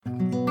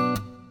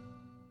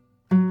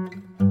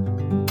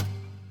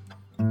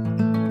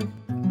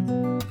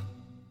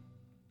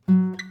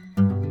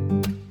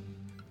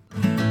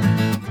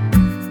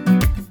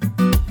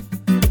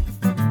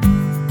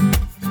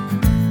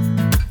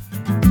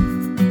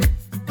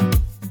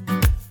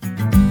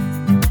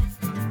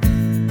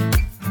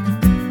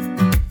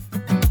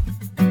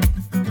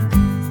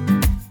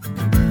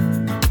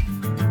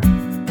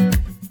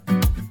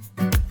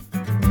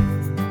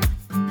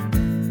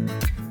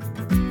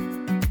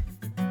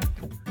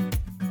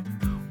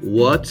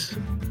What's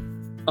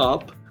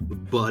up,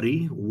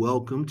 buddy?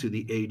 Welcome to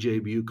the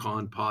AJ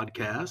Bucon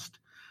podcast.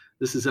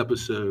 This is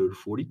episode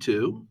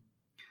 42.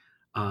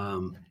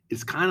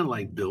 It's kind of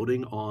like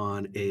building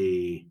on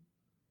a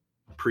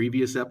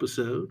previous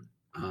episode.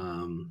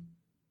 I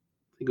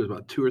think it was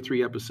about 2 or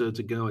 3 episodes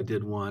ago. I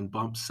did one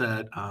bump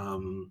set.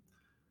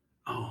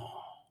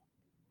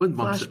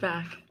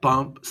 Flashback.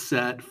 Bump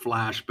set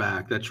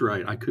flashback. That's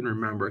right. I couldn't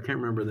remember. I can't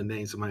remember the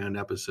names of my own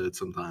episodes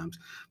sometimes.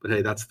 But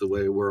hey, that's the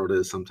way the world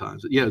is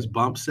sometimes. But yeah, it was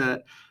bump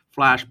set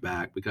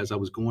flashback because I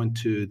was going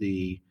to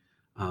the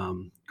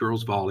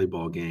girls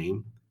volleyball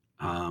game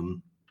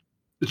to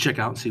check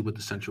out and see what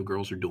the Central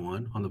girls are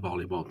doing on the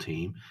volleyball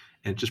team.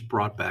 And it just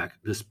brought back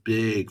this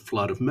big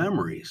flood of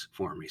memories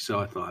for me. So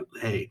I thought,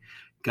 hey,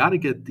 got to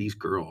get these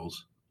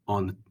girls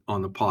on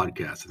the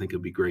podcast. I think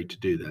it'd be great to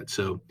do that.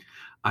 So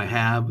I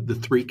have the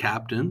 3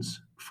 captains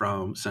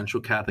from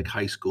Central Catholic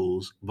High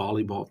School's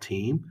volleyball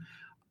team.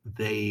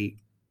 They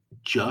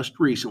just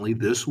recently,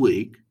 this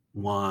week,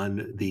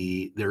 won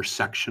the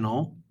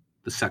sectional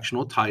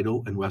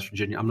title in West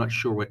Virginia. I'm not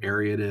sure what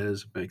area it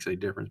is, if it makes any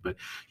difference, but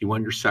you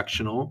won your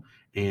sectional,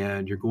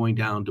 and you're going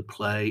down to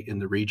play in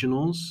the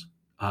regionals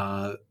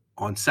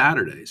on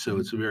Saturday. So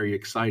it's very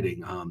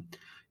exciting.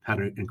 Had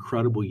an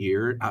incredible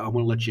year. I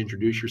want to let you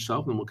introduce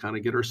yourself, and we'll kind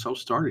of get ourselves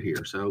started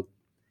here. So.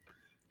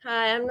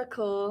 Hi, I'm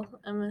Nicole.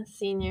 I'm a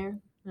senior,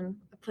 and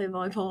I play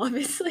volleyball,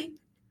 obviously.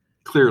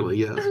 Clearly,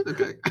 yes.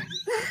 Okay.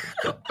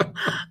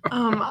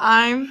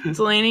 I'm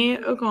Delaney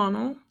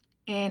O'Connell.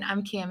 And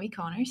I'm Cammie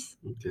Connors.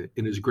 Okay.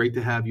 And it's great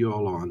to have you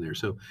all on there.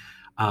 So,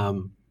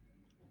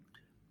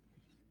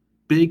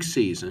 big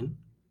season,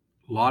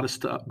 a lot of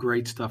stuff,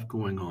 great stuff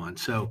going on.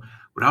 So,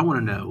 what I want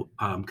to know,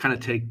 I'm going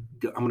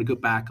to go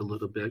back a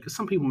little bit because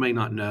some people may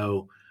not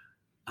know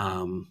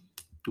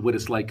what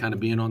it's like kind of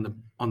being on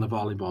the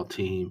volleyball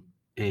team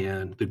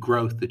and the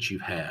growth that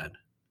you've had.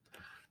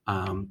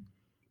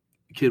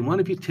 Can one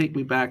of you take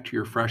me back to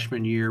your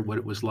freshman year, what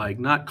it was like,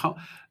 not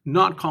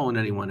calling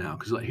anyone out?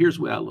 Because here's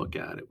the way I look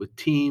at it. With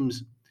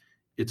teams,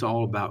 it's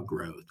all about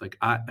growth. Like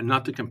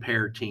not to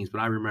compare teams,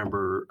 but I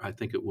remember, I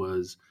think it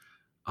was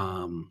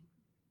the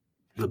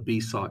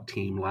BSOC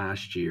team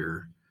last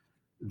year.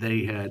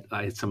 I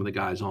had some of the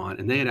guys on,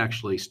 and they had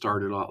actually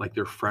started off like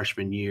their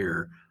freshman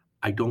year.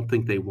 I don't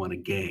think they won a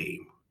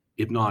game.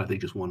 If not, they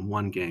just won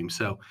 1 game.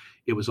 So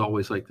it was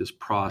always like this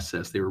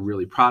process. They were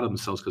really proud of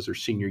themselves because their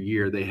senior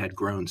year, they had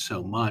grown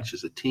so much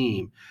as a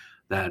team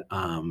that,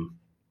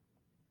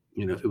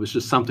 it was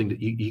just something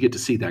that you get to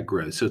see that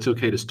growth. So it's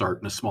okay to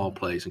start in a small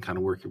place and kind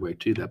of work your way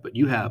to that. But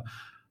you have,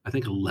 I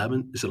think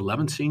 11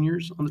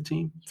 seniors on the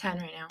team? 10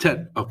 right now.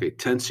 10. Okay.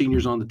 10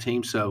 seniors on the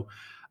team. So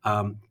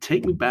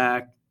take me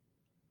back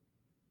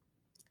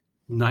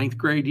 9th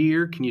grade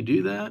year. Can you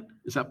do that?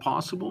 Is that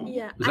possible?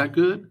 Yeah. Is that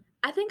good?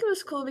 I think it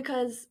was cool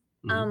because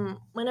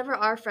whenever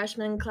our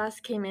freshman class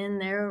came in,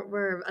 there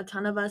were a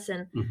ton of us,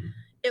 and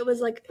it was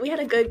like we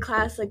had a good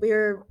class. Like we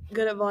were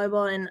good at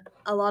volleyball, and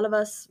a lot of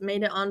us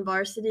made it on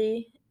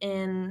varsity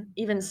and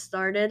even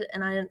started.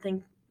 And I didn't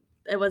think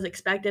it was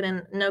expected,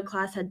 and no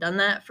class had done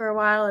that for a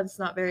while. It's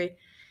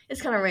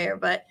kind of rare,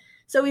 but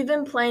so we've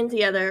been playing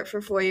together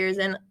for 4 years,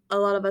 and a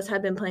lot of us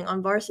had been playing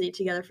on varsity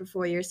together for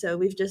 4 years. So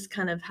we've just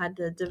kind of had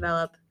to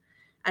develop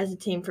as a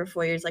team for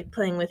 4 years, like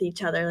playing with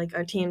each other. Like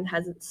our team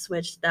hasn't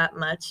switched that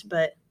much,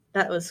 but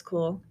that was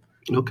cool.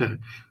 Okay.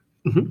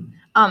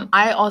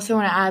 I also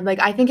want to add,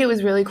 I think it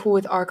was really cool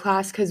with our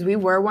class because we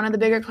were one of the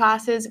bigger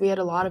classes. We had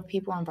a lot of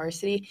people on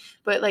varsity,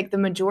 but the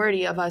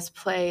majority of us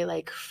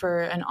play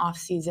for an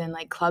off-season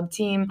club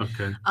team.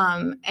 Okay.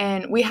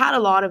 And we had a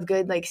lot of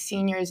good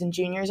seniors and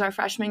juniors our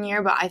freshman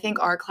year, but I think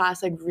our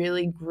class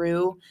really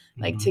grew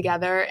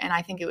together, and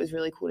I think it was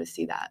really cool to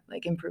see that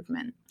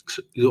improvement.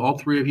 So all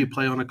 3 of you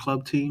play on a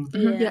club team?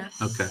 Yeah.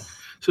 Yes. Okay.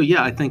 So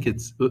yeah, I think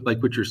it's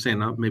like what you're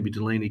saying. Maybe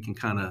Delaney can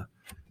kind of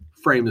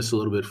frame this a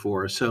little bit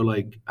for us. So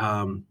I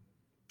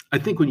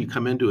think when you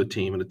come into a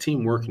team and a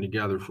team working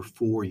together for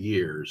 4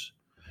 years,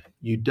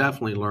 you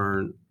definitely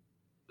learn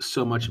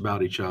so much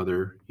about each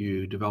other.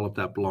 You develop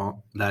that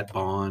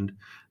bond,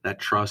 that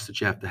trust that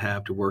you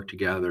have to work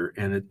together.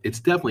 And it's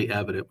definitely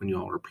evident when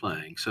you all are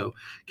playing. So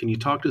can you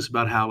talk to us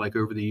about how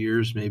over the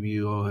years, maybe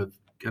you all have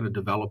kind of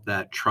developed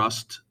that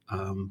trust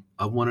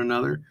of one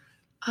another?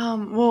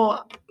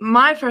 Well,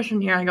 my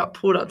freshman year, I got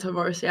pulled up to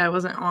varsity. I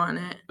wasn't on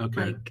it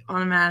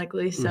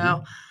automatically.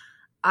 So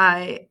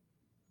I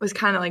was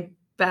kind of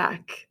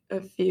back a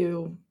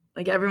few,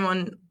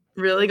 everyone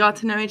really got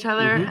to know each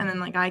other. And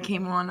then I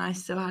came on, I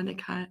still had to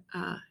kind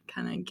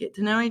of get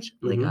to know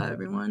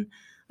everyone.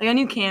 I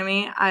knew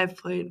Cammie. I've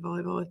played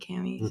volleyball with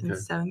Cammie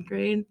since 7th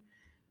grade.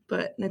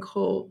 But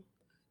Nicole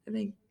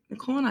and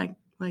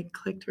I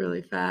clicked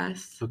really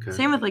fast. Okay.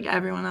 Same with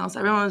everyone else.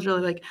 Everyone was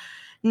really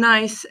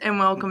nice and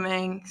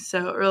welcoming,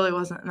 so it really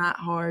wasn't that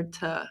hard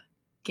to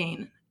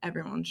gain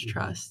everyone's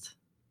trust.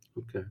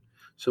 Okay.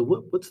 So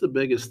what's the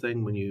biggest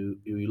thing when you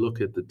look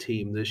at the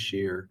team this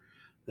year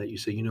that you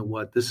say, you know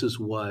what, this is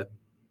what,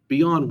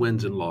 beyond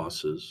wins and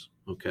losses,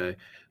 okay,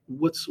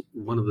 what's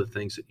one of the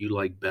things that you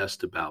like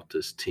best about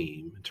this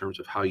team in terms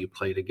of how you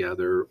play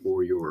together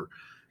or your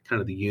kind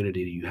of the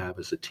unity you have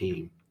as a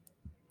team?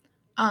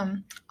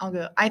 I'll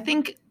go. I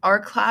think our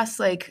class,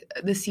 like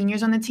the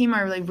seniors on the team,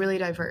 are like really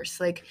diverse.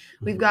 Like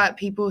we've got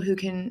people who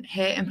can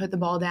hit and put the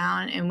ball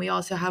down, and we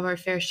also have our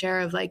fair share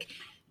of like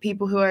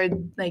people who are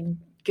like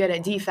good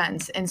at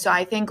defense. And so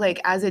I think like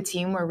as a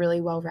team, we're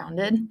really well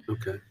rounded.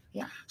 Okay.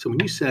 Yeah. So when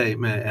you say,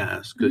 may I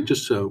ask,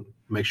 just so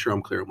make sure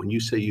I'm clear, when you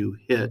say you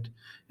hit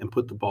and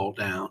put the ball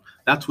down,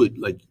 that's what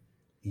like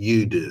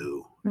you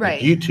do, right?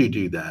 Like, you two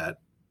do that.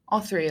 All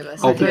three of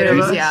us. All three of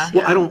us. Yeah.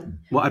 Well,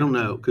 I don't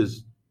know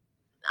because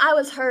I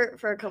was hurt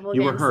for a couple of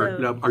you games. were hurt.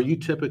 So. Now, are you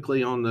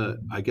typically on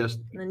the? I guess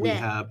the we net.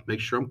 have. Make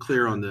sure I'm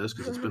clear on this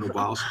because it's been a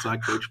while since I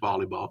coached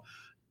volleyball.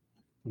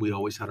 We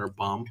always had our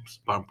bumpers.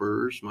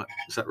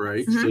 Is that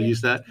right? Mm-hmm. Still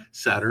use that?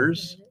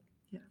 Setters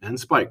and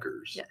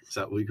spikers. Yes. Is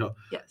that what we call?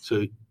 Yes.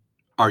 So,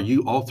 are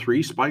you all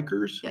three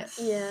spikers? Yes.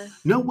 Yeah.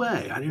 No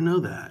way! I didn't know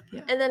that.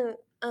 Yeah. And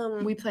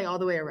then we play all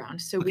the way around.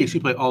 So okay, so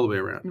you play all the way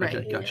around. Right.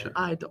 Okay, gotcha.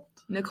 Yeah. I don't.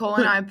 Nicole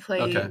and I play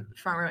Okay.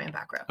 front row and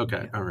back row.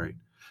 Okay, all right.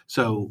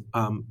 So,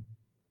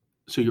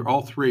 so you're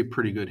all three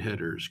pretty good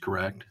hitters,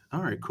 correct?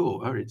 All right,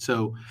 cool. All right.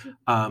 So,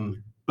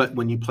 but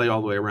when you play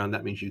all the way around,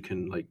 that means you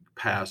can like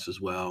pass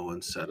as well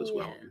and set as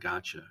well.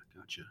 Gotcha.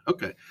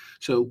 Okay.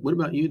 So, what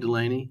about you,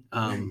 Delaney?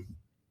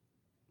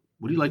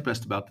 What do you like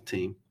best about the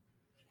team?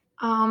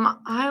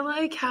 I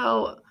like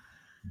how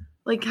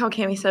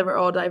Cami said, we're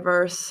all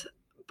diverse,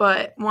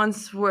 but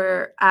once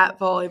we're at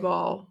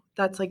volleyball,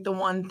 that's like the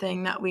one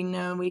thing that we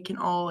know we can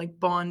all like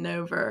bond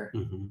over,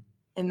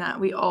 and that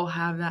we all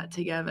have that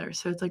together.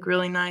 So it's like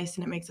really nice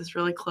and it makes us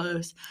really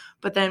close.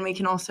 But then we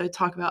can also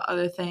talk about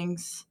other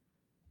things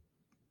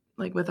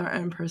like with our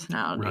own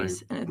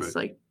personalities, and it's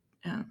like,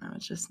 I don't know,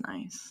 it's just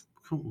nice.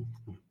 Cool.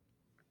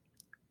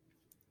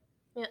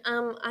 Yeah,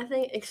 I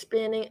think it's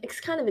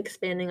kind of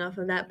expanding off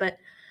of that, but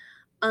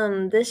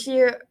this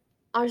year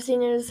our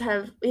seniors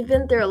we've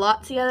been through a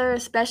lot together,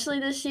 especially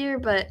this year,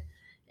 but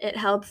it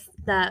helps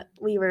that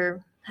we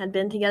had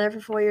been together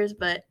for 4 years,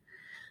 but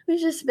we've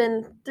just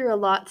been through a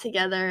lot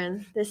together,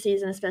 and this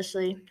season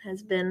especially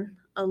has been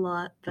a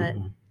lot, but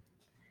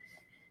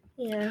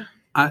yeah.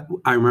 I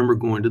remember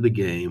going to the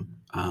game.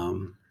 A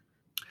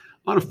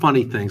lot of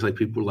funny things, like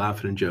people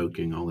laughing and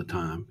joking all the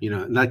time,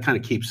 and that kind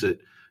of keeps it,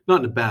 not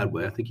in a bad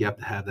way. I think you have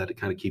to have that to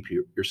kind of keep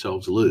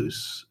yourselves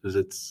loose, because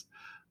it's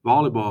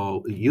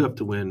volleyball. You have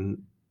to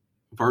win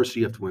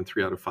varsity. You have to win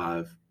 3 out of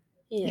 5.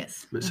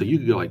 Yes. So you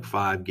could go like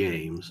 5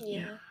 games.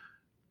 Yeah.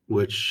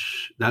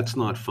 Which that's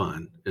not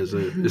fun.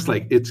 It's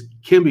like it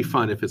can be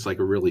fun if it's like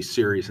a really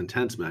serious,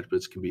 intense match, but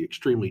it can be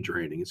extremely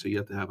draining. And so you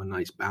have to have a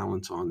nice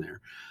balance on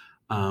there.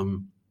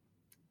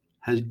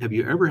 Have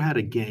you ever had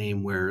a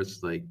game where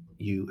it's like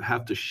you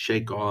have to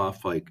shake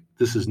off like,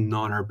 this is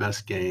not our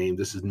best game,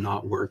 this is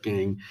not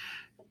working,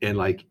 and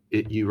like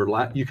you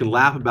can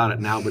laugh about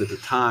it now, but at the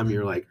time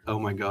you're like, oh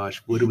my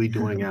gosh, what are we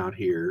doing out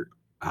here?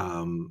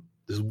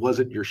 This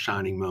wasn't your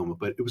shining moment,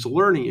 but it was a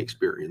learning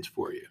experience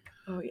for you.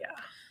 Oh yeah.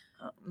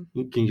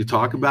 Can you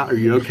talk about? Are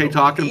you okay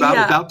talking about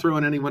it without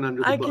throwing anyone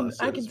under the bus?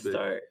 I can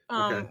start.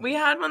 Okay. We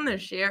had one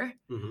this year.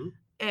 Mm-hmm.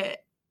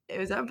 It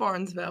was at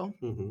Barnesville.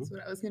 Mm-hmm. That's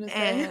what I was gonna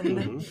say.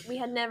 And we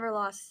had never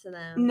lost to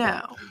them. no,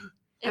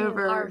 In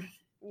over our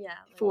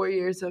 4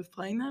 years of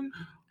playing them,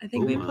 I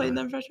think we played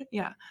them freshman.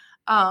 Yeah.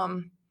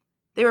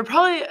 They were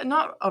probably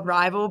not a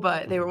rival,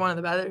 but they were one of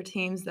the better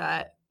teams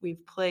that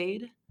we've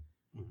played.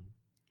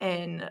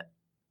 And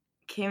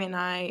Cami and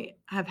I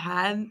have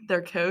had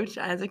their coach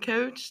as a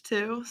coach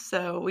too,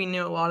 so we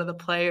knew a lot of the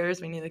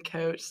players. We knew the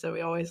coach, so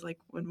we always like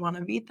would want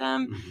to beat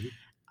them.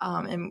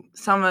 And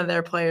some of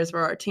their players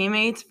were our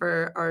teammates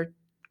for our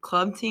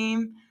club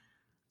team.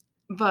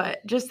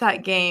 But just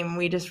that game,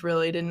 we just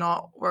really did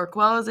not work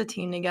well as a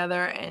team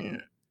together,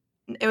 and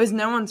it was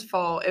no one's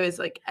fault. It was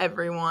like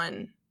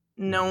everyone.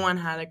 No one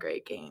had a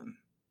great game.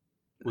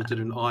 Was it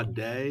an odd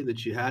day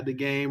that you had the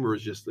game, or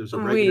was it a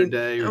regular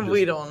day? Or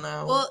we don't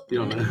know. Well, you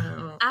don't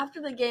know.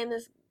 After the game,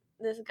 this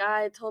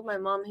guy told my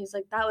mom, he's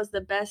like, that was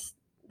the best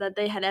that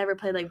they had ever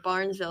played, like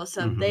Barnesville.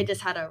 So they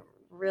just had a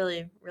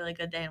really, really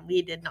good day, and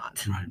we did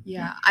not. Right.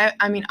 Yeah,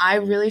 I mean, I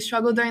really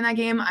struggled during that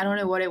game. I don't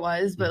know what it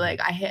was, but like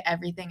I hit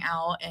everything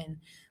out, and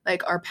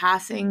like our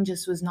passing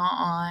just was not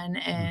on,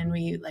 and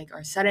we like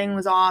our setting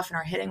was off and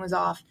our hitting was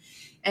off,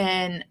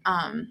 and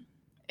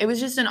it was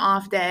just an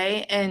off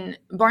day. And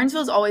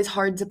Barnesville is always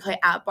hard to play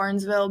at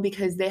Barnesville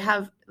because they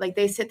have like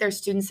they sit their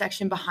student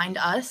section behind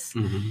us,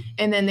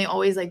 and then they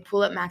always like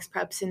pull up max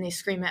preps and they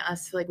scream at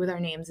us like with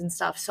our names and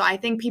stuff. So I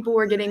think people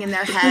were getting in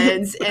their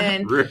heads,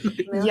 and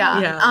Really?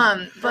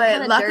 Yeah.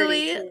 But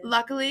kinda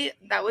luckily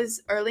that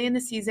was early in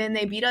the season.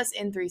 They beat us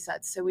in 3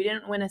 sets, so we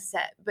didn't win a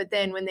set. But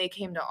then when they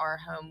came to our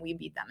home, we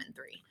beat them in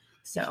 3.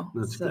 So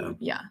That's good.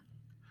 yeah.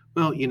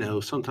 Well,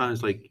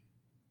 sometimes like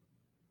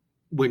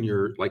when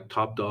you're like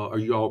top dog, are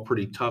you all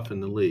pretty tough in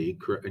the league,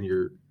 correct? And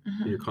you're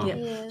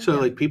confident. Yeah. So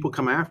like people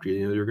come after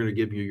you, they're going to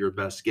give you your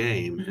best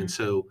game. And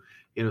so,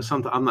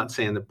 sometimes I'm not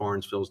saying that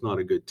Barnesville is not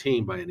a good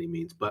team by any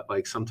means, but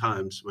like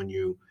sometimes when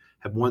you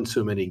have won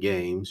so many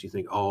games, you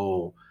think,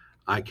 oh,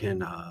 I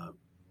can,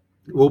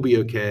 we'll be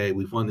okay.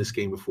 We've won this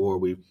game before.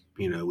 We've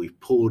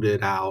pulled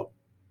it out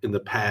in the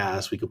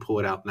past. We can pull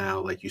it out now.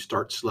 Like you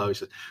start slow, you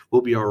say,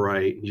 we'll be all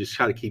right. And you just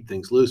try to keep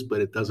things loose,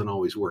 but it doesn't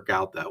always work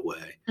out that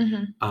way.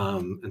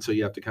 And so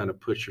you have to kind of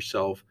push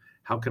yourself.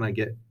 How can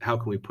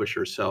we push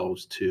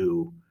ourselves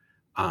to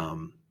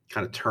kind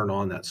of turn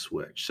on that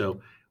switch?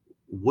 So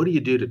what do you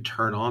do to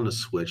turn on the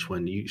switch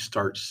when you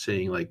start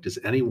seeing, like, does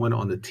anyone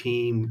on the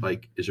team,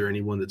 like, is there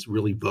anyone that's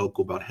really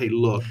vocal about, hey,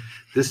 look,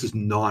 this is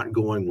not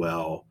going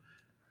well?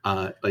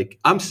 Like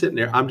I'm sitting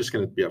there, I'm just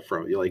going to be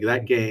upfront with you. Like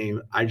that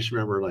game, I just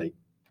remember like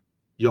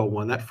y'all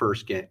won that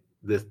first game.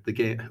 The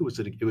game, who was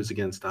it? It was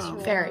against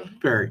Ferry.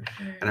 And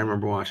I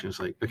remember watching. It's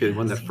like, okay, they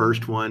won that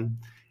first one,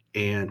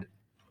 and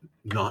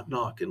not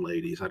knocking,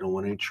 ladies. I don't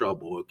want any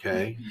trouble.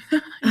 Okay,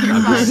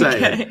 I'm just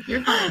saying.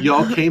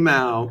 Y'all came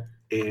out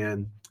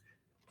and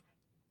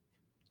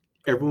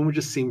everyone would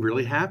just seem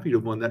really happy to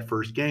have won that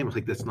first game. I was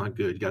like, that's not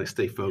good. You got to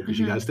stay focused.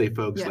 You got to stay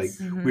focused. Yes.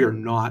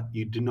 Like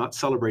you do not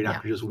celebrate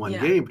after just one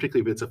game,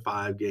 particularly if it's a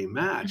 5-game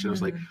match. And I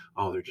was like,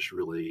 oh, they're just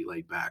really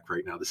laid back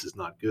right now. This is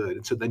not good.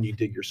 And so then you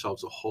dig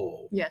yourselves a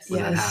hole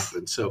when that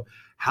happens. So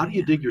how do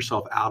you dig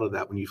yourself out of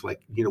that when you've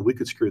like, we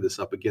could screw this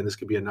up again. This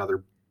could be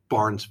another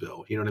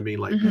Barnesville, you know what I mean?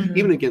 Like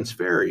even against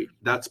Ferry,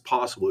 that's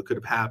possible. It could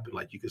have happened.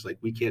 Like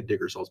we can't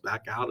dig ourselves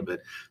back out of it.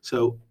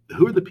 So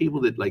who are the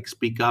people that like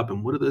speak up,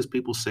 and what do those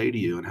people say to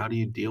you, and how do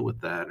you deal with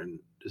that? And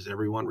does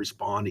everyone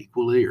respond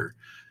equally, or?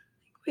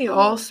 We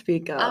all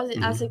speak up.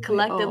 I say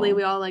collectively,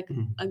 we all like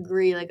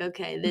agree, like,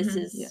 okay, this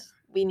is,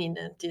 we need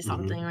to do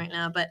something right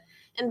now. But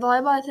in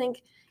volleyball, I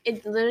think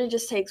it literally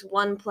just takes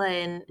one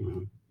play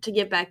and to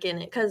get back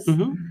in it. Cause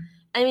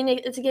I mean,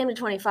 it's a game to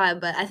 25,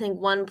 but I think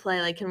one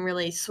play like can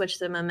really switch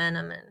the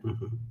momentum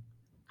and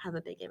have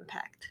a big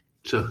impact.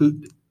 So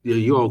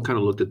you all kind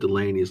of looked at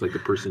Delaney as like the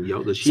person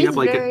yelled. Does she She's have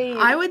like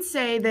I would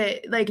say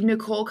that like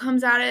Nicole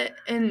comes at it,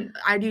 and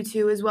I do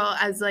too, as well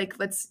as like,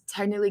 let's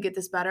technically get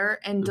this better.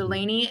 And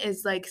Delaney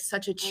is like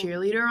such a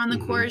cheerleader on the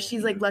court.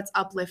 She's like, let's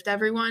uplift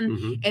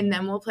everyone and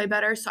then we'll play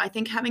better. So I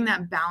think having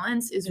that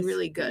balance is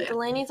really good.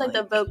 Delaney's like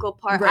the vocal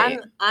part.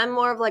 Right. I'm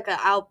more of like a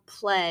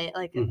outplay,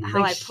 like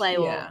how I play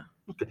will.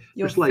 Okay.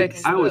 It's like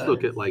I always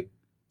look at like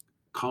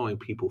calling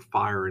people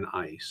fire and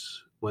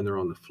ice when they're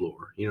on the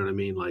floor. You know what I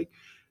mean? Like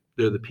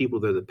they're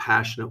the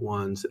passionate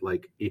ones that,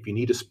 like, if you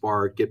need a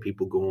spark, get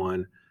people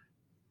going.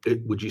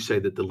 Would you say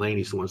that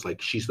Delaney's the one's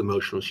like, she's the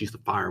emotional, she's the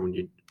fire when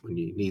you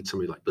need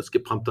somebody like, let's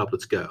get pumped up,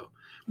 let's go.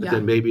 But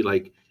then maybe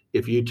like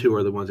if you two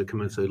are the ones that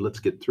come in and say, let's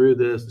get through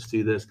this, let's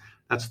do this.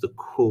 That's the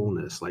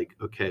coolness. Like,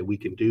 okay, we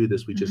can do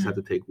this. We just have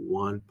to take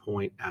one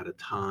point at a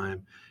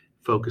time.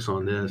 Focus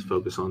on this,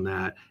 focus on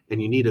that.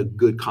 And you need a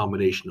good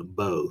combination of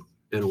both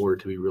in order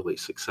to be really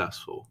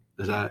successful.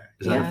 Is that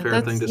a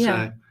fair thing to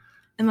say?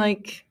 And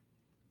like,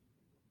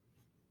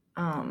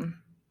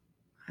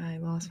 I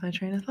lost my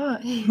train of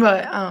thought,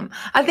 but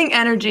I think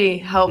energy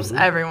helps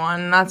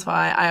everyone. And that's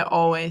why I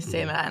always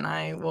say that, and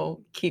I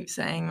will keep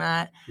saying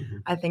that.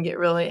 I think it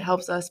really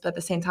helps us, but at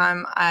the same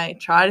time, I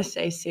try to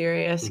stay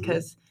serious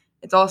because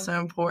it's also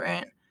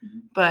important.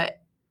 But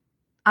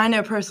I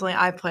know personally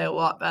I play a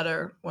lot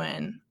better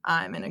when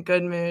I'm in a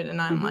good mood and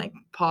I'm like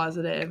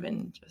positive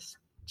and just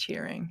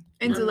cheering.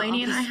 And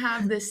Delaney and I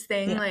have this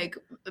thing like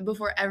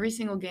before every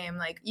single game,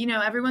 like,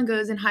 everyone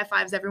goes and high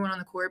fives everyone on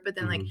the court, but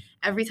then like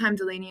every time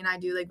Delaney and I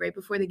do, like right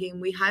before the game,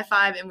 we high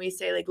five and we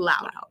say like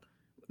loud.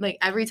 Like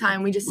every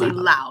time we just say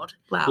loud.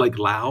 Like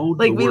loud?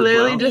 Like we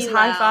literally just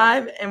high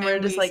five and we're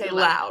just like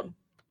loud.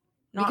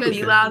 Not because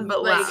be loud,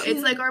 but like, loud.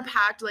 It's like our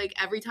pact. Like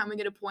every time we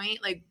get a point,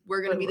 like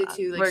we're gonna be the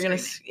two. Like, we're gonna,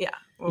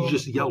 you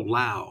just yell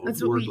loud.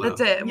 That's what That's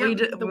it.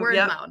 Yep, the word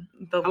loud.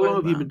 How long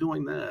have you been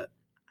doing that?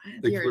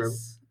 Like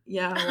years.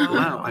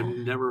 Wow, I've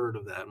never heard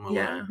of that in my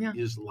life. Yeah.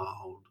 Just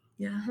loud.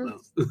 Yeah.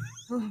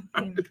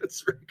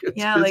 That's very good.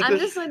 Yeah, like I'm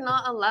just like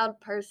not a loud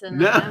person.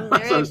 No, I'm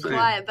very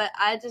quiet, but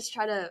I just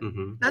try to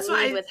that's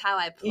why with how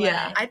I play.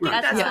 Yeah, I think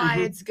that's why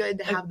it's good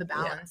to have the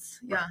balance.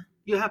 Yeah.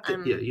 You have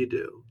to. You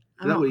do.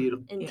 That way you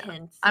don't.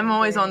 Intense. I'm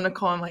always on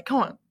Nicole. I'm like,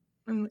 come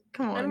on,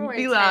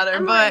 be louder.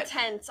 I'm but more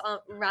intense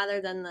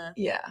rather than the.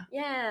 Yeah.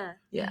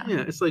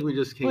 It's like we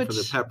just came from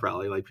the pep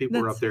rally. Like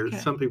people were up there. Okay.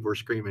 Some people were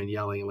screaming,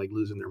 yelling, and like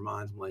losing their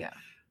minds. I'm like,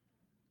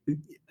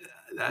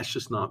 that's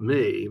just not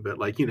me. But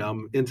like,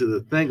 I'm into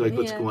the thing. Like,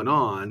 what's going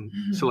on?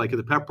 So like at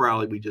the pep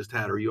rally we just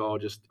had, are you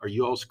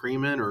all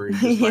screaming or? Are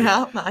you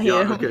just like,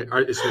 okay.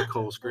 Is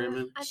Nicole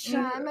screaming? I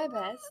try my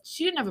best.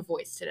 She didn't have a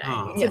voice today.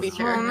 To be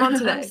fair, not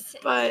today.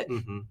 But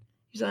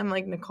I'm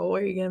like, Nicole,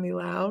 are you gonna be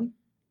loud?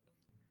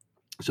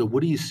 So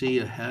what do you see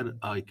ahead,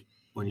 like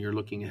when you're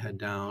looking ahead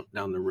down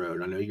the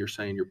road? I know you're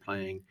saying you're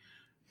playing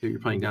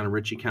down in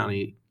Ritchie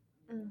County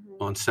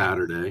on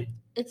Saturday.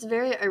 It's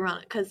very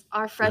ironic because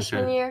our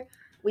freshman year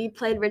we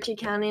played Ritchie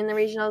County in the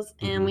regionals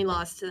and we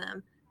lost to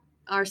them.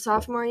 Our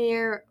sophomore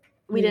year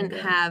we didn't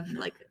have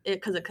like it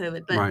because of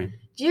COVID, but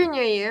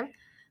junior year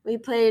we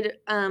played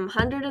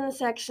 100 in the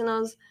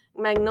sectionals.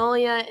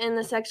 Magnolia in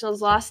the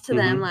sectionals, lost to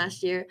them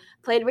last year.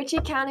 Played Ritchie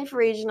County for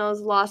regionals,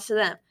 lost to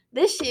them.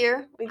 this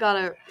year we got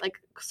a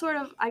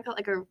I got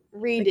like a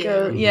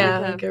redo.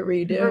 Like a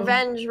redo.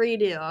 Revenge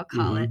redo, I'll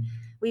call it.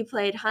 We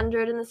played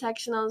 100 in the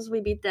sectionals.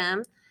 We beat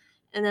them.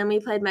 And then we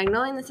played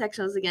Magnolia in the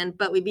sectionals again,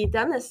 but we beat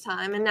them this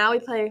time. And now we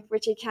play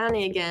Ritchie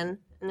County again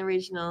in the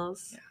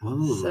regionals.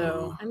 Yeah.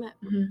 So I meant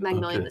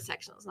Magnolia in the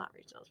sectionals, not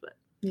regionals, but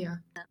yeah.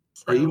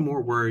 So. Are you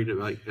more worried,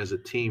 like as a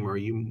team, are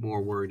you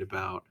more worried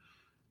about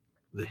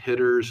the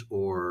hitters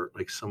or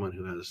like someone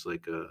who has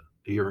like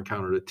you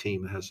encountered a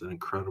team that has an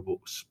incredible,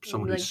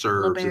 someone like who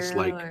serves? Libero it's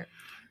like,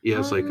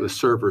 it's like the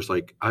server's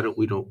like,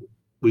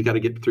 we got to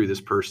get through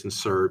this person's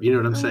serve. You know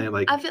what I'm saying?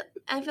 Like, I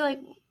feel like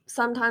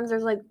sometimes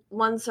there's like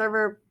one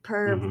server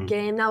per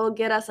game that will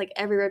get us like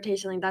every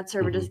rotation. Like that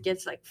server just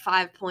gets like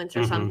 5 points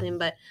or something.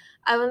 But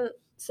I wouldn't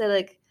say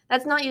like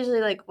that's not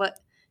usually like what,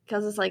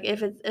 because it's like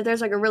if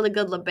there's like a really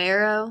good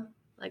libero,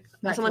 like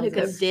someone who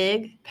could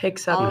dig,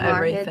 picks up all of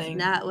everything. Our hits,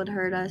 that would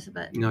hurt us.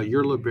 But now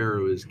your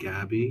libero is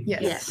Gabby.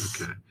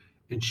 Yes. Okay.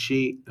 And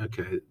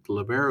the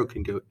libero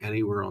can go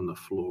anywhere on the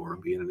floor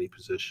and be in any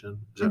position.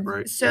 Is that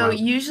right? So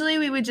usually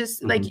we would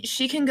just like,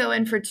 she can go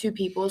in for 2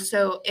 people.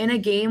 So in a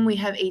game we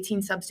have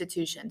 18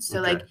 substitutions. So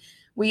like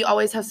we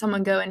always have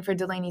someone go in for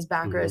Delaney's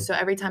back row. So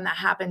every time that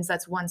happens,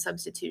 that's 1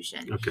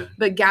 substitution. Okay.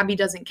 But Gabby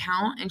doesn't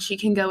count, and she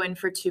can go in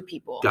for 2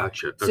 people.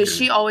 Gotcha. Okay. So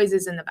she always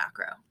is in the back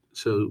row.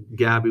 So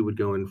Gabby would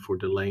go in for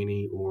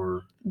Delaney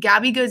or?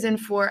 Gabby goes in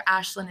for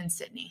Ashlyn and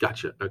Sydney.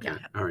 Gotcha. Okay. Yeah.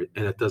 All right.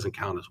 And it doesn't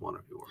count as one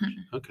of yours.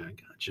 Okay.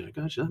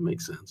 Gotcha. That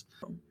makes sense.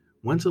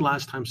 When's the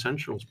last time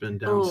Central's been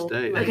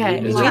downstate?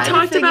 Okay. We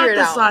talked about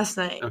this last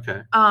night.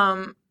 Okay.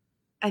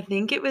 I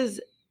think it was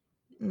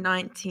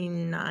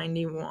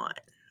 1991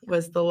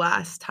 was the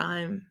last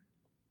time.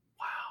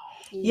 Wow.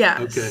 Yeah.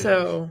 Okay.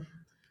 So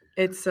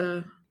it's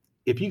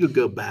if you could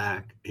go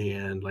back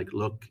and like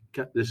look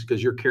at this,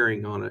 because you're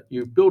carrying on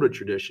you've built a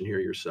tradition here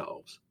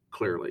yourselves,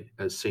 clearly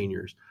as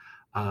seniors,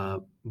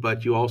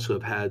 but you also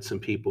have had some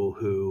people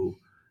who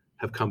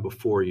have come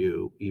before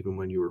you, even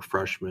when you were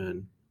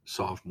freshmen,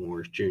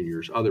 sophomores,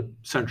 juniors, other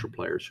Central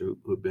players who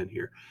have been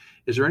here.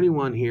 Is there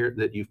anyone here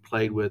that you've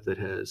played with that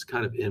has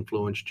kind of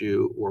influenced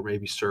you or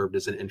maybe served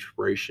as an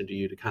inspiration to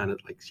you to kind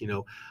of like,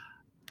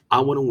 I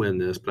want to win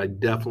this, but I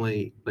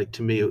definitely, like,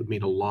 to me, it would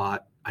mean a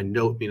lot. I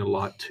know it mean a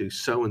lot to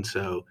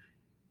so-and-so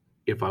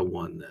if I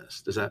won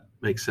this. Does that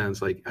make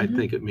sense? Like, I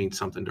think it means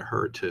something to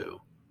her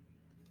too.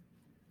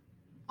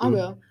 I'll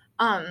go.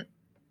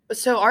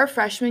 So our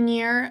freshman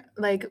year,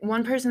 like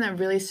one person that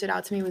really stood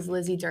out to me was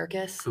Lizzie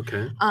Durkis.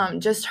 Okay.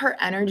 Just her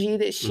energy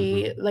that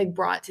she like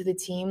brought to the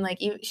team. Like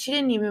she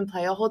didn't even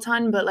play a whole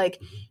ton, but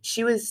like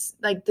she was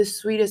like the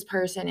sweetest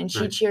person, and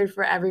she cheered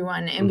for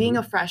everyone. And being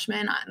a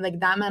freshman, like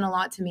that meant a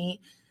lot to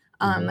me.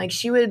 Like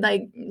she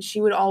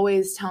would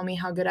always tell me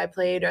how good I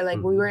played, or like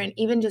we were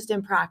even just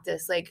in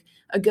practice, like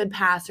a good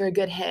pass or a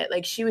good hit,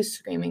 like she was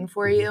screaming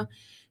for you.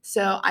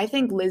 So I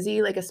think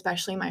Lizzie, like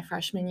especially my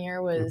freshman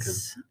year,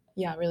 was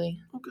really.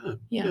 Okay.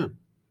 Yeah.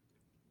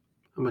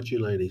 How about you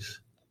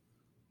ladies?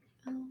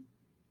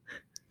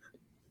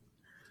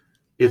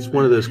 It's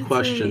one of those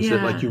questions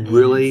that like you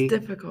really it's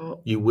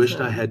difficult. You wished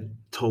I had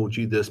told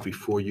you this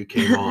before you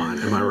came on.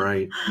 Am I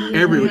right?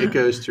 It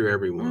goes through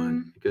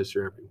everyone. It goes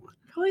through everyone.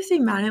 Probably say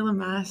Maddie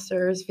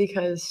LeMasters,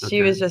 because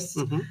she was just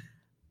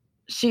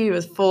she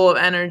was full of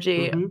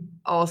energy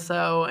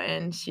also,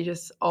 and she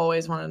just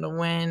always wanted to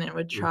win and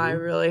would try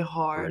really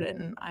hard,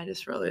 and I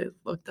just really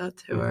looked up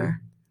to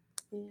her.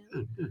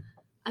 Yeah.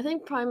 I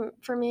think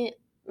for me,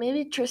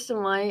 maybe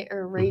Tristan White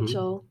or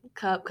Rachel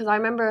Cup, because I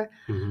remember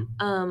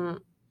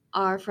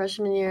our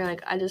freshman year,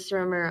 like I just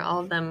remember all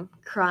of them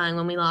crying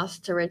when we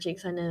lost to Ritchie,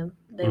 because I knew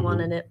they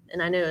wanted it,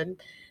 and I knew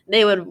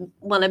they would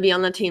want to be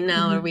on the team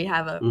now, or we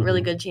have a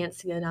really good chance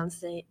to go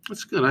downstate.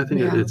 That's good. I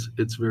think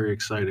it's very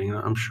exciting.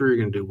 I'm sure you're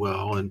going to do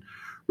well, and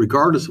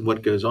regardless of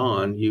what goes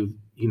on, you've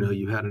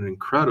had an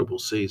incredible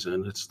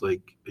season. It's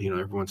like,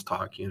 everyone's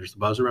talking. There's the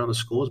buzz around the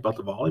school is about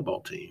the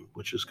volleyball team,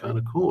 which is kind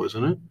of cool,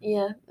 isn't it?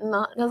 Yeah,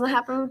 doesn't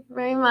happen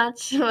very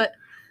much, but.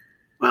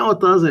 Well,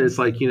 it doesn't. It's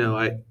like, you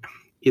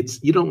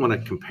don't want to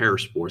compare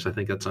sports. I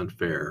think that's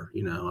unfair.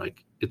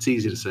 Like it's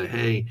easy to say,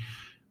 hey,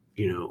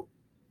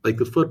 like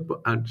the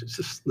football,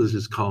 let's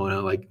just call it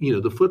out, like,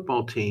 the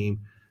football team,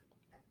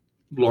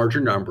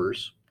 larger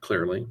numbers,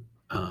 clearly.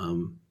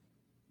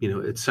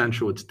 At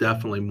Central, it's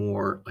definitely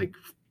more like,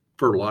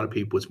 for a lot of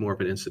people, it's more of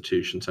an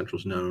institution.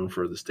 Central's known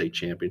for the state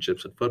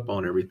championships in football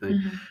and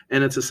everything.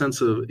 And it's a sense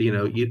of,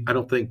 I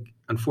don't think,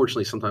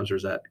 unfortunately, sometimes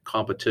there's that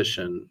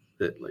competition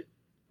that like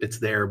it's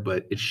there,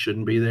 but it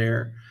shouldn't be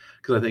there.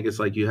 Because I think it's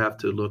like you have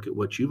to look at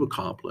what you've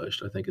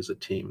accomplished, I think, as a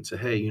team and say,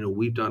 hey,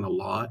 we've done a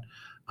lot.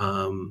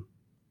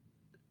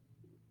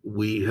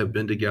 We have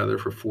been together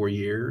for 4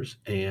 years,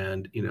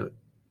 and,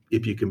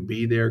 if you can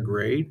be there,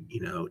 great,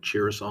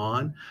 cheer us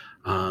on.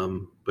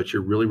 But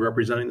you're really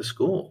representing the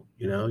school,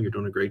 you're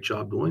doing a great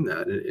job doing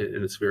that.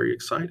 And it's very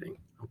exciting.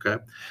 Okay.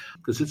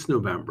 Because it's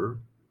November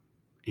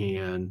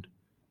and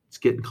it's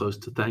getting close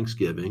to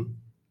Thanksgiving.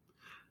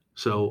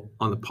 So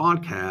on the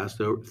podcast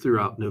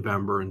throughout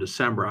November and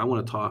December, I'm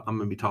going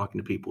to be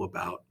talking to people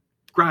about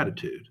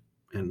gratitude.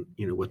 and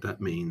what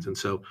that means. And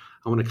so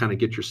I want to kind of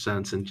get your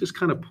sense and just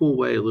kind of pull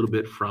away a little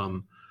bit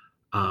from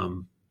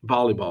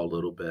volleyball a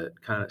little bit,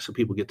 kind of so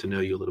people get to know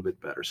you a little bit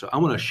better. So I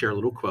want to share a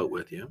little quote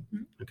with you.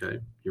 Okay,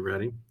 you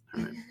ready?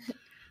 All right.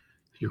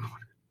 You're going,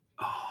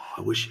 oh,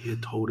 I wish he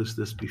had told us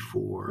this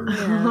before.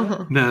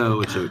 Yeah.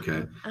 No, it's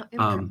okay.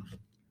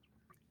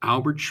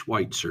 Albert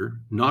Schweitzer,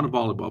 not a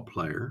volleyball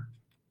player.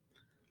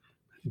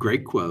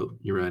 Great quote.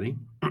 You ready?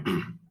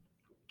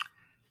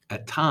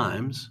 At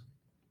times,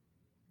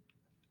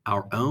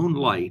 our own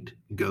light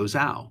goes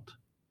out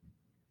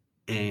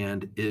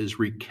and is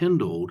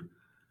rekindled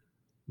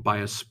by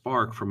a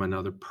spark from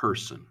another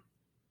person.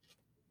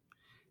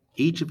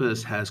 Each of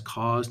us has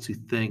cause to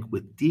think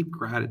with deep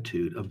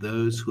gratitude of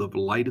those who have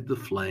lighted the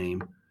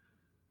flame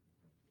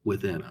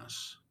within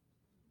us.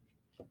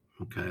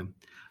 Okay.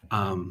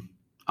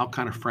 I'll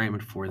kind of frame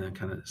it for you and then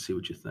kind of see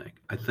what you think.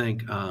 I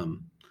think,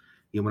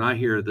 when I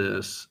hear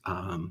this,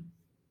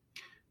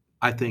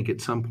 I think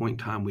at some point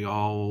in time, we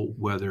all,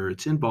 whether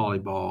it's in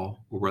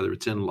volleyball or whether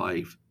it's in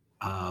life,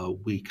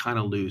 we kind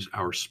of lose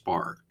our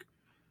spark,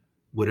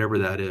 whatever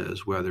that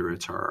is, whether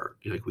it's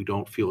we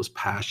don't feel as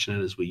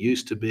passionate as we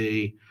used to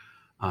be.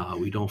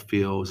 We don't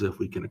feel as if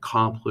we can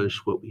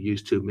accomplish what we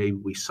used to. Maybe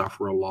we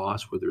suffer a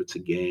loss, whether it's a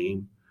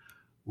game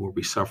or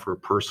we suffer a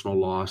personal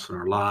loss in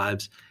our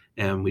lives,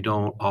 and we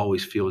don't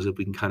always feel as if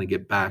we can kind of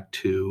get back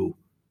to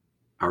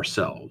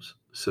ourselves,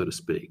 so to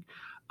speak.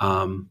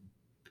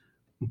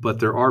 But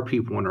there are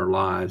people in our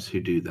lives who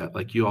do that.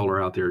 Like you all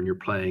are out there and you're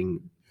playing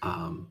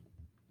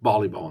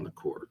volleyball on the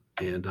court.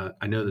 And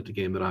I know that the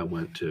game that I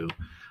went to,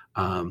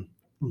 a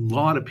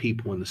lot of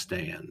people in the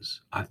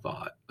stands, I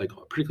thought, like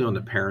particularly on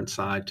the parent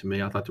side, to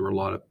me, I thought there were a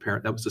lot of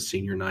parents. That was the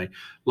senior night,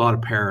 a lot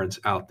of parents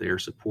out there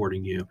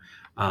supporting you.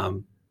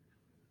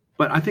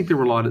 But I think there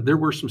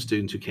were some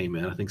students who came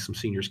in. I think some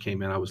seniors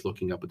came in. I was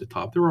looking up at the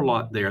top. There were a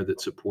lot there that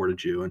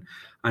supported you. And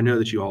I know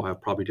that you all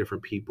have probably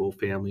different people,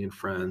 family and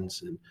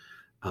friends, and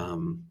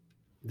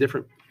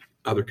different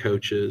other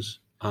coaches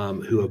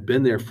who have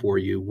been there for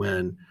you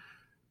when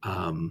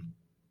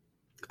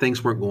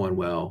things weren't going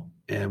well.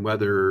 And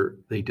whether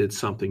they did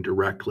something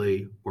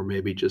directly or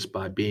maybe just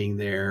by being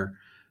there,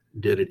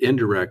 did it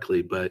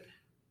indirectly, but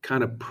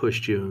kind of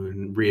pushed you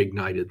and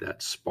reignited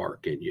that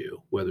spark in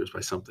you, whether it's by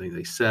something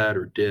they said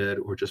or did,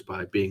 or just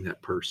by being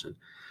that person.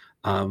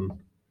 And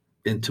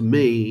to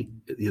me,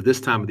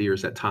 this time of the year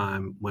is that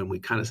time when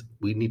we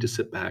need to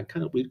sit back,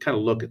 we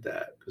look at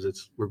that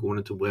because we're going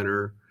into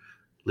winter,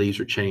 leaves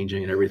are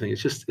changing and everything.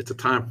 It's a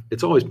time.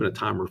 It's always been a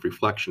time of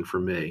reflection for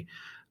me.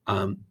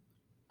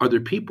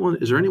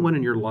 Is there anyone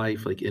in your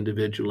life, like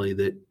individually,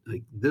 that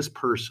like this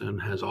person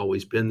has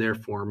always been there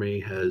for me,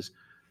 has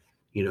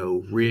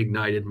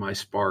reignited my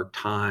spark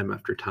time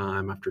after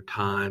time after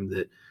time,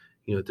 that,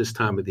 at this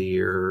time of the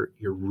year,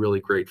 you're really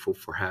grateful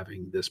for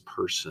having this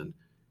person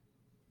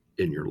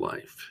in your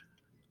life?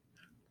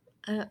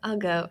 I'll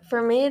go.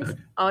 For me, it's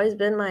always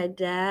been my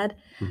dad.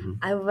 Mm-hmm.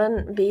 I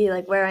wouldn't be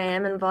like where I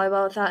am in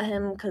volleyball without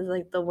him, because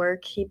like the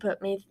work he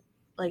put me,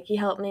 like he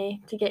helped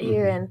me to get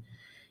here, and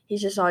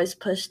he's just always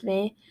pushed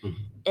me.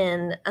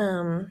 And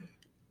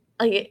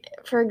like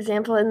for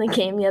example, in the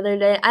game the other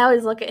day, I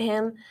always look at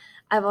him.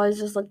 I've always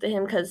just looked at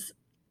him because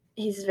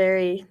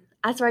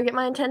that's where I get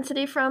my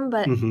intensity from.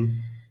 But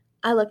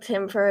I looked to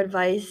him for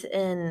advice,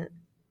 and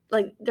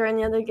like during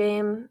the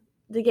game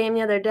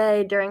the other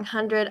day, during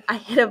 100, I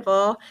hit a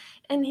ball,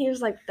 and he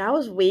was like, "That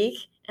was weak,"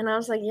 and I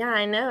was like, "Yeah,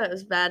 I know it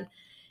was bad."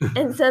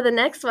 And so the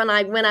next one,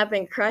 I went up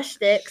and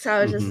crushed it because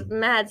I was just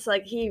mad. So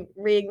like he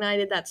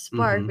reignited that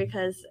spark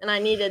and I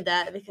needed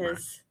that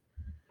because.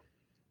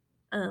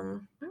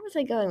 Where was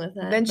I going with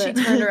that? Then she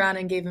turned around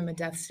and gave him a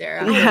death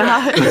stare.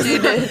 Yeah, she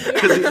did.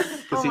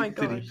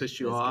 Did he piss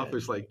you off?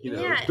 It's like,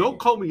 don't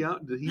call me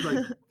out. Did he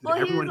like?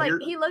 Well, he was like,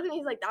 he looked at me.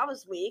 He's like, "That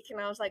was weak," and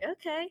I was like,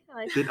 "Okay."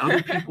 Did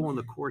other people on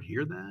the court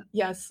hear that?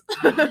 Yes.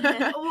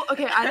 Well,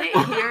 okay, I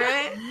didn't hear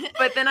it,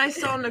 but then I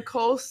saw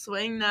Nicole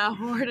swing that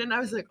hard, and I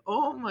was like,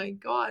 "Oh my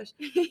gosh,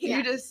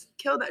 you just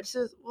killed that!" She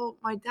says, "Well,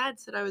 my dad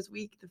said I was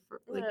weak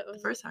the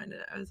first time I did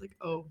it." I was like,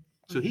 "Oh."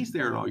 So he's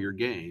there at all your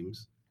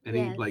games, and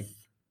he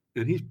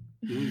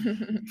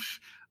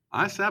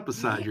I sat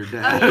beside your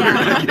dad.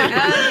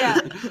 Yeah.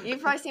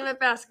 You've probably seen him at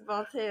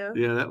basketball too.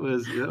 Yeah, that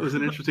was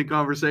an interesting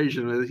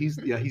conversation. He's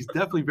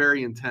definitely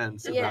very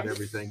intense about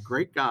everything.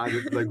 Great guy,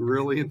 like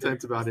really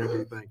intense about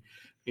everything.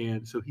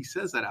 And so he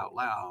says that out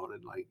loud,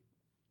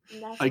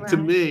 and to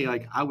me,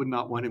 like I would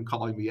not want him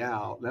calling me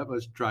out. That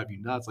must drive you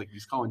nuts. Like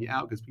he's calling you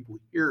out because people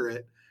hear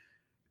it.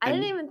 I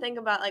didn't even think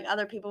about like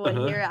other people would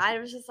hear it. I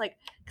was just like,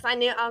 because I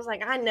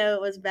know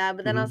it was bad,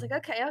 but then I was like,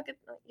 okay,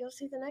 you'll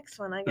see the next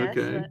one, I guess.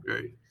 Okay,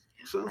 great.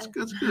 So that's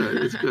good.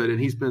 It's good, and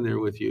he's been there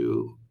with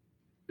you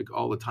like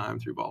all the time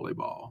through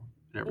volleyball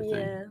and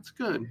everything. Yeah, it's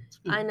good.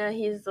 I know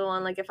he's the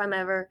one. Like if I'm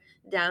ever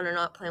down or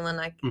not playing one,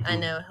 I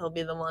know he'll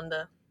be the one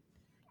to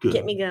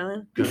get me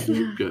going.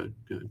 Good.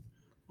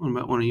 What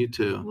about one of you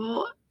two?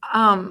 Well,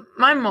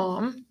 my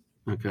mom.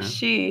 Okay.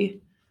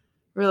 She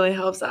really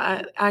helps.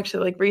 I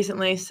actually like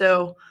recently.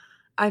 So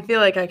I feel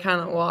like I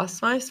kind of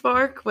lost my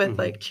spark with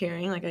like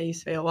cheering. Like I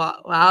used to be a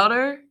lot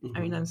louder. I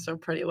mean, I'm still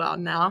pretty loud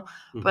now,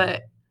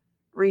 but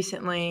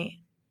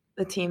recently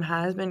the team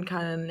has been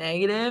kind of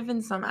negative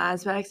in some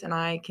aspects, and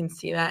I can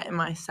see that in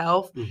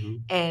myself.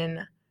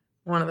 And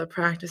one of the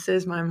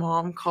practices, my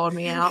mom called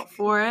me out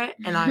for it,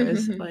 and I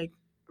was like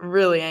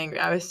really angry.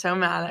 I was so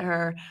mad at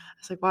her. I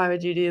was like, why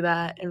would you do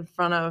that in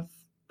front of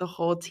the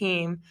whole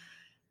team?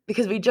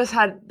 Because we just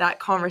had that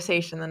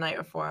conversation the night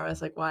before. I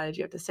was like, why did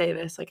you have to say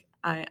this? Like,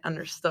 I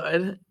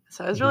understood.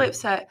 So I was really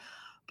upset.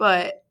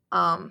 But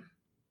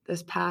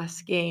this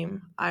past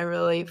game, I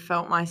really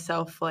felt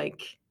myself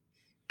like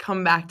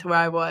come back to where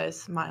I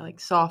was my like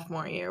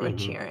sophomore year with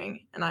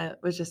cheering. And I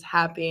was just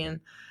happy,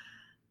 and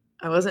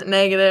I wasn't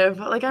negative.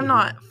 Like, I'm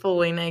not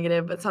fully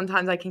negative, but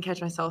sometimes I can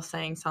catch myself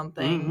saying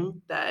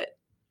something that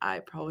I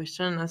probably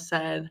shouldn't have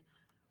said.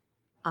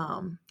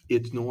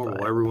 It's normal.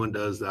 But everyone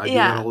does that. I do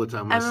that all the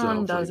time myself.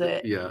 Everyone does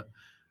it. Yeah.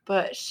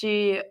 But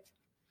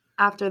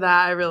after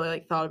that, I really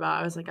like thought about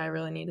it. I was like, I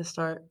really need to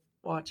start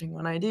watching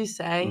what I do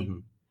say.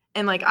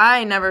 And like,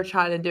 I never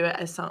try to do it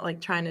as like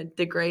trying to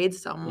degrade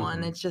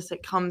someone. It's just,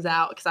 it comes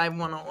out because I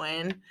want to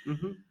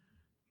win.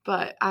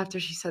 But after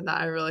she said that,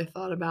 I really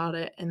thought about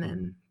it. And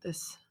then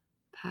this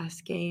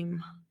past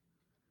game,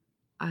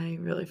 I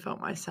really felt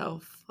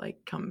myself like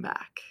come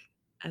back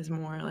as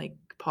more like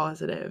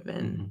positive.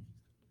 And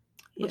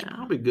it's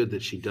probably good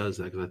that she does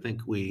that, because I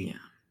think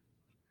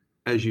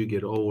as you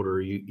get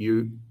older,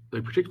 you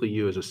like, particularly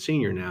you as a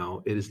senior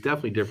now, it is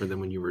definitely different than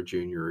when you were a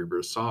junior or you were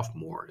a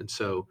sophomore. And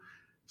so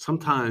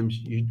sometimes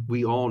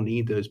we all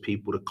need those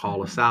people to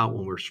call us out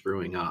when we're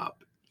screwing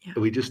up.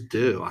 We just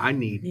do. I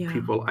need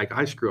people, like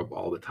I screw up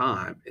all the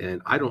time,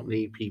 and I don't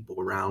need people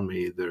around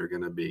me that are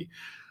going to be,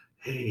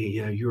 hey,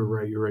 yeah, you're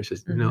right, you're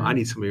racist. No, I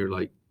need somebody who's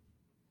like,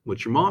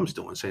 what your mom's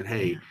doing, saying,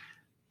 hey,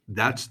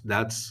 that's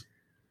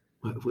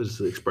what was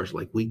the expression,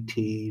 like weak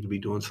tea to be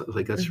doing something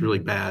like that's really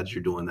bad.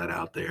 You're doing that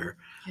out there.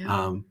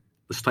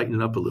 Let's tighten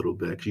it up a little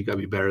bit, because you got to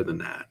be better than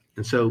that.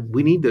 And so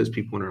we need those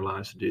people in our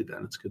lives to do that.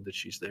 And it's good that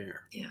she's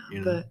there.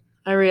 But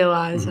I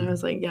realized, I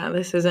was like,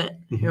 this isn't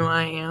who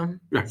I am.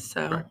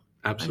 So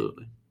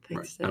absolutely.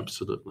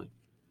 Absolutely.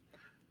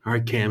 All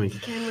right,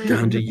 Cammie,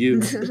 down to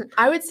you.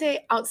 I would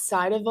say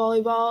outside of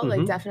volleyball,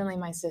 like definitely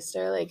my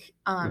sister. Like,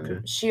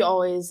 she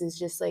always is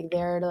just like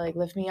there to like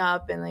lift me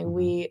up, and like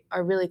we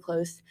are really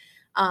close.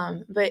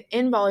 But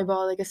in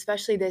volleyball, like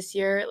especially this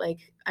year,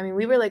 like I mean,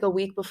 we were like a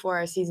week before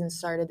our season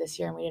started this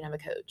year, and we didn't have a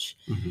coach.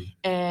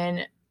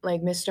 And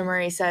like Mr.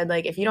 Murray said,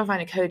 like if you don't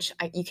find a coach,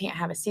 you can't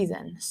have a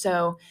season.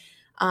 So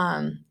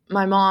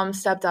my mom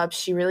stepped up.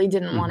 She really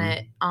didn't want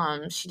it.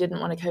 She didn't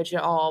want to coach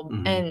at all.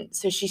 And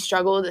so she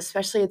struggled,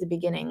 especially at the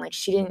beginning. Like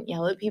she didn't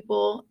yell at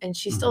people, and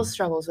she still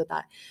struggles with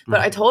that.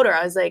 But I told her,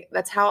 I was like,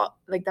 that's how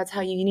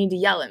you need to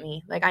yell at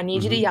me. Like, I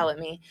need you to yell at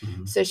me.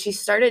 So she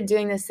started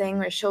doing this thing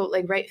where she'll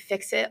like write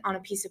fix it on a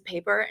piece of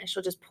paper, and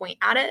she'll just point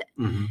at it.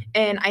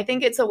 And I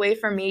think it's a way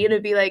for me to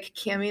be like,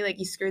 Cammie, like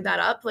you screwed that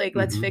up. Like,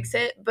 let's fix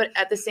it. But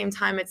at the same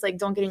time, it's like,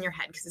 don't get in your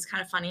head, because it's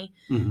kind of funny.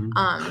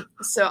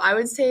 So I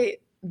would say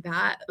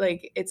that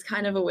like it's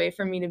kind of a way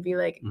for me to be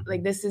like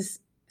this is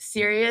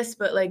serious,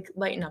 but like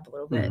lighten up a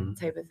little bit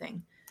type of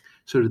thing.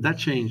 So did that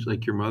change,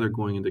 like your mother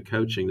going into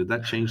coaching, did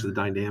that change the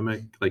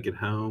dynamic like at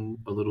home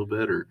a little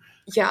bit, or?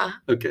 Yeah.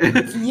 Okay.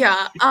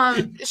 Yeah.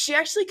 She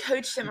actually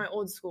coached at my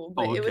old school,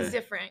 but it was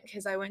different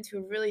because I went to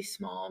a really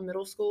small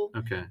middle school.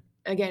 Okay.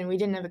 Again, we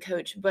didn't have a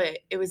coach, but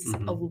it was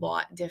a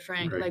lot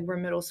different. Like we're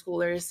middle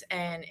schoolers,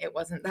 and it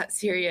wasn't that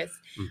serious.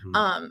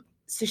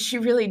 So she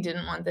really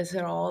didn't want this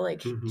at all.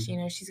 Like, you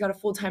know, she's got a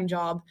full-time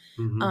job.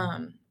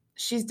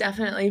 She's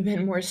definitely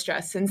been more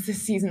stressed since the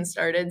season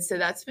started. So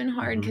that's been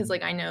hard, because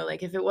like, I know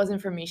like if it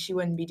wasn't for me, she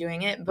wouldn't be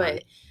doing it.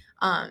 But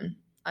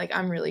like,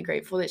 I'm really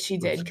grateful that she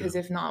did, because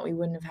if not, we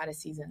wouldn't have had a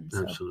season.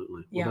 So,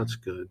 absolutely. Well, that's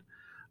good.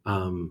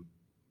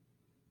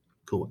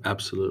 Cool.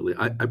 Absolutely.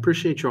 I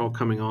appreciate you all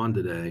coming on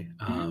today.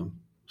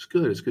 It's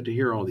good. It's good to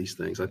hear all these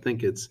things. I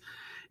think it's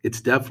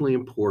definitely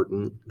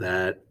important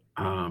that,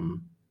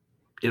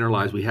 in our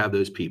lives, we have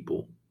those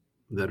people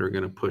that are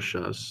going to push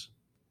us,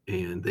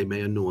 and they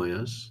may annoy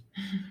us.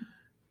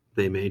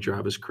 They may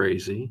drive us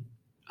crazy.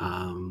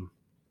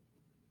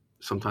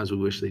 Sometimes we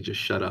wish they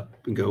just shut up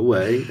and go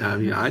away. I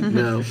mean, I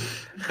know,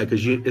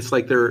 because it's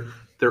like they're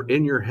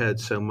in your head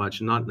so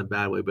much, not in a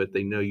bad way, but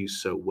they know you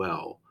so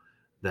well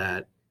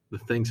that the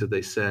things that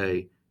they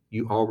say,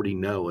 you already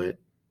know it,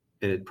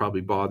 and it probably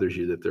bothers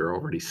you that they're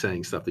already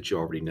saying stuff that you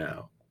already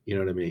know. You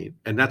know what I mean?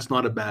 And that's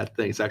not a bad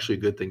thing. It's actually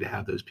a good thing to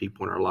have those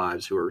people in our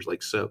lives who are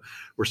like,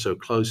 we're so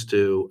close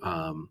to,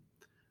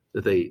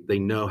 that they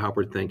know how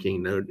we're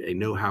thinking, they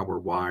know how we're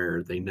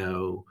wired, they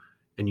know,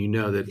 and you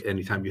know that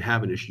anytime you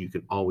have an issue, you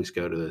can always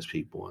go to those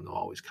people, and they'll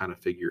always kind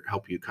of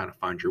help you kind of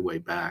find your way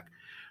back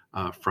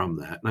from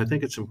that. And I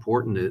think it's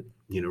important that,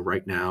 you know,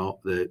 right now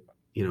that,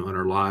 you know, in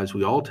our lives,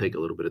 we all take a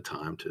little bit of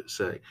time to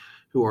say,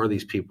 who are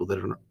these people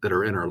that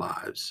are in our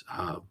lives?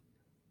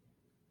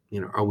 You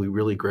know, are we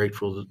really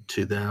grateful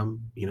to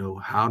them? You know,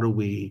 how do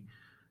we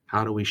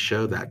how do we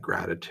show that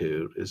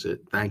gratitude? Is it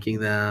thanking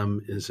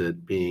them? Is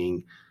it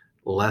being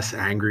less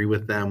angry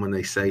with them when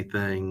they say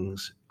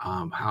things?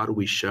 How do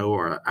we show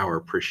our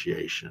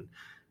appreciation?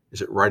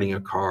 Is it writing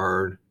a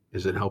card?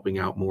 Is it helping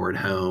out more at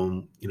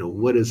home?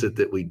 What is it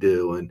that we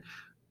do? And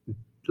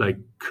like,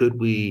 can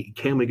we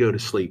go to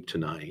sleep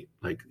tonight?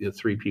 Like the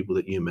 3 people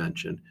that you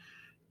mentioned,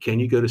 can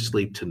you go to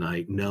sleep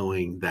tonight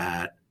knowing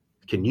that,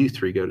 can you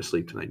 3 go to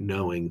sleep tonight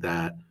knowing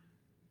that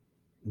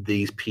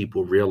these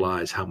people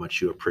realize how much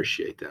you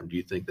appreciate them? Do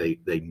you think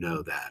they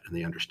know that and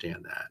they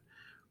understand that?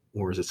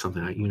 Or is it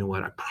something like,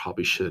 I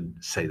probably should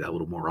say that a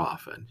little more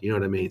often? You know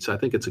what I mean? So I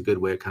think it's a good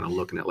way of kind of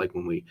looking at, like,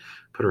 when we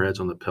put our heads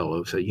on the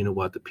pillow, say,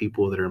 the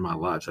people that are in my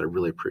lives that I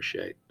really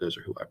appreciate, those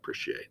are who I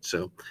appreciate.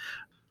 So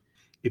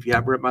if you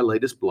haven't read my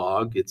latest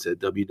blog, it's at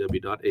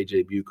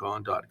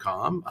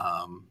www.ajbucon.com.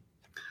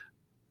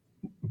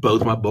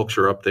 Both my books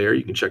are up there.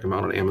 You can check them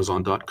out on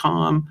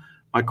Amazon.com,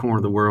 My Corner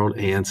of the World,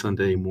 and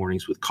Sunday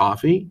Mornings with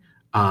Coffee.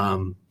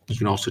 You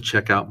can also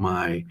check out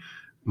my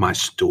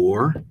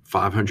store,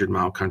 500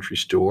 Mile Country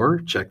Store.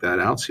 Check that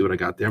out. See what I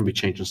got there. I'll be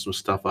changing some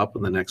stuff up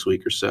in the next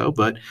week or so.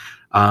 But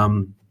I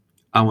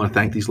want to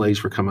thank these ladies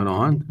for coming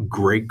on.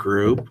 Great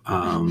group.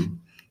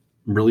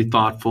 Really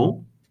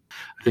thoughtful.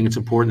 I think it's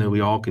important that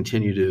we all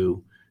continue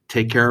to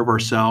take care of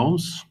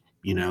ourselves,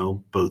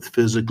 both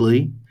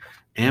physically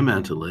and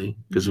mentally,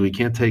 because we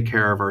can't take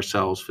care of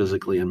ourselves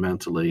physically and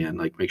mentally and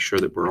make sure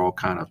that we're all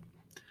kind of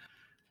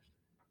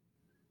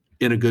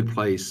in a good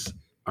place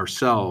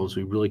ourselves.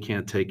 We really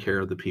can't take care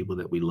of the people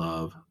that we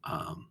love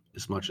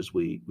as much as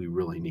we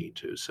really need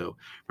to. So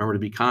remember to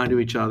be kind to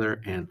each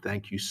other, and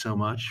thank you so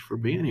much for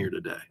being here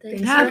today.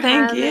 Thanks Yeah, for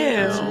thank having you.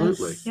 us.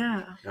 Absolutely.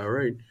 Yeah. All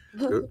right.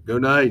 Go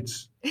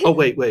Knights. Oh,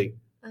 wait.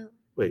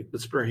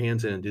 Let's put our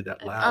hands in and do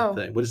that loud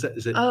thing. What is that?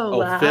 Is it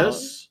loud.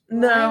 fists?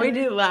 No, we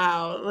do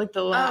loud, like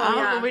the loud.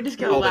 yeah. We just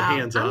go The loud.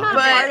 hands I'm up. not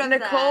But part of that.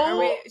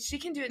 Nicole, She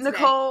can do it today.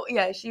 Nicole,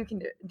 yeah, you can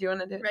do it. Do you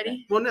want to do it?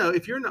 Ready? Well, no,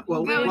 if you're not,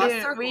 well, We why, do-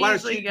 we why don't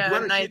usually you, go why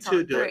don't you Knights 2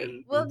 on do it? 3.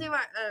 and- We'll do our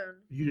own.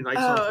 You do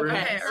Knights on 3?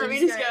 Okay. So So we we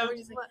just just go. go We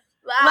just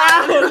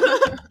loud.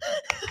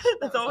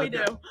 That's all we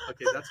Okay. do.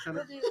 Okay, that's kind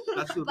of,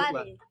 that's a little bit loud.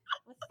 Buddy.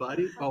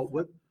 Buddy? Oh,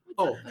 what?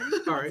 Oh,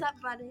 all right. What's up,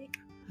 buddy?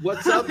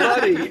 What's up,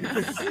 buddy?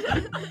 That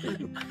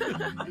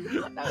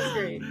was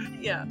great.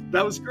 Yeah.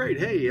 That was great.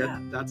 Hey, Yeah.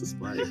 that's a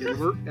spike.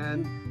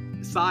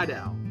 And side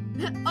out.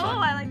 Oh,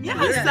 I like Yeah,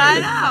 that.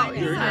 side out.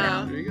 There you go.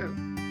 Yeah. There you go.